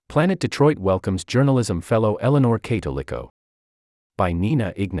Planet Detroit welcomes journalism fellow Eleanore Catolico. By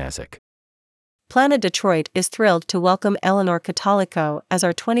Nina Ignazik. Planet Detroit is thrilled to welcome Eleanore Catolico as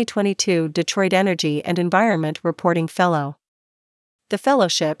our 2022 Detroit Energy and Environment Reporting Fellow. The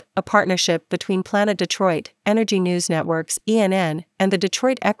fellowship, a partnership between Planet Detroit, Energy News Networks (ENN), and the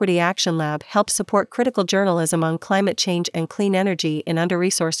Detroit Equity Action Lab, helps support critical journalism on climate change and clean energy in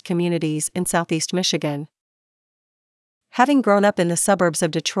under-resourced communities in Southeast Michigan. Having grown up in the suburbs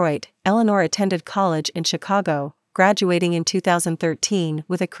of Detroit, Eleanore attended college in Chicago, graduating in 2013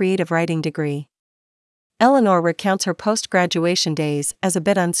 with a creative writing degree. Eleanore recounts her post-graduation days as a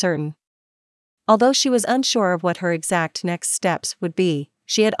bit uncertain. Although she was unsure of what her exact next steps would be,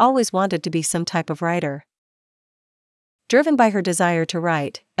 she had always wanted to be some type of writer. Driven by her desire to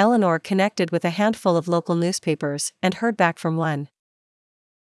write, Eleanore connected with a handful of local newspapers and heard back from one.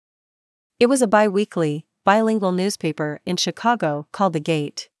 It was a bi-weekly, bilingual newspaper in Chicago called The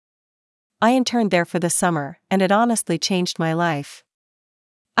Gate. I interned there for the summer, and it honestly changed my life.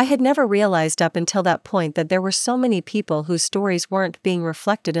 I had never realized up until that point that there were so many people whose stories weren't being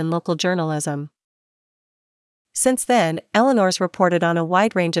reflected in local journalism. Since then, Eleanore's reported on a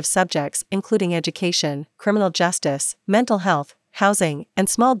wide range of subjects including education, criminal justice, mental health, housing, and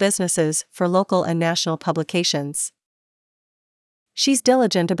small businesses for local and national publications. She's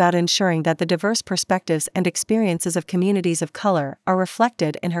diligent about ensuring that the diverse perspectives and experiences of communities of color are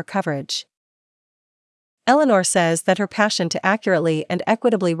reflected in her coverage. Eleanore says that her passion to accurately and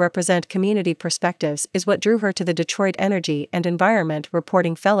equitably represent community perspectives is what drew her to the Detroit Energy and Environment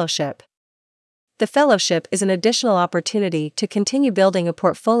Reporting Fellowship. The fellowship is an additional opportunity to continue building a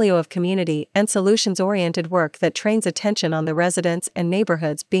portfolio of community and solutions-oriented work that trains attention on the residents and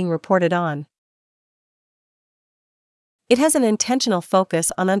neighborhoods being reported on. It has an intentional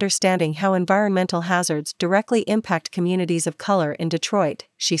focus on understanding how environmental hazards directly impact communities of color in Detroit,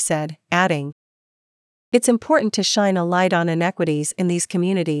 she said, adding, "It's important to shine a light on inequities in these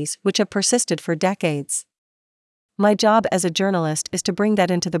communities which have persisted for decades. My job as a journalist is to bring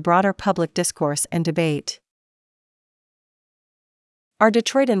that into the broader public discourse and debate." Our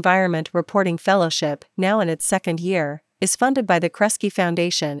Detroit Environment Reporting Fellowship, now in its second year, is funded by the Kresge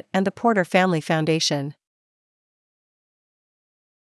Foundation and the Porter Family Foundation.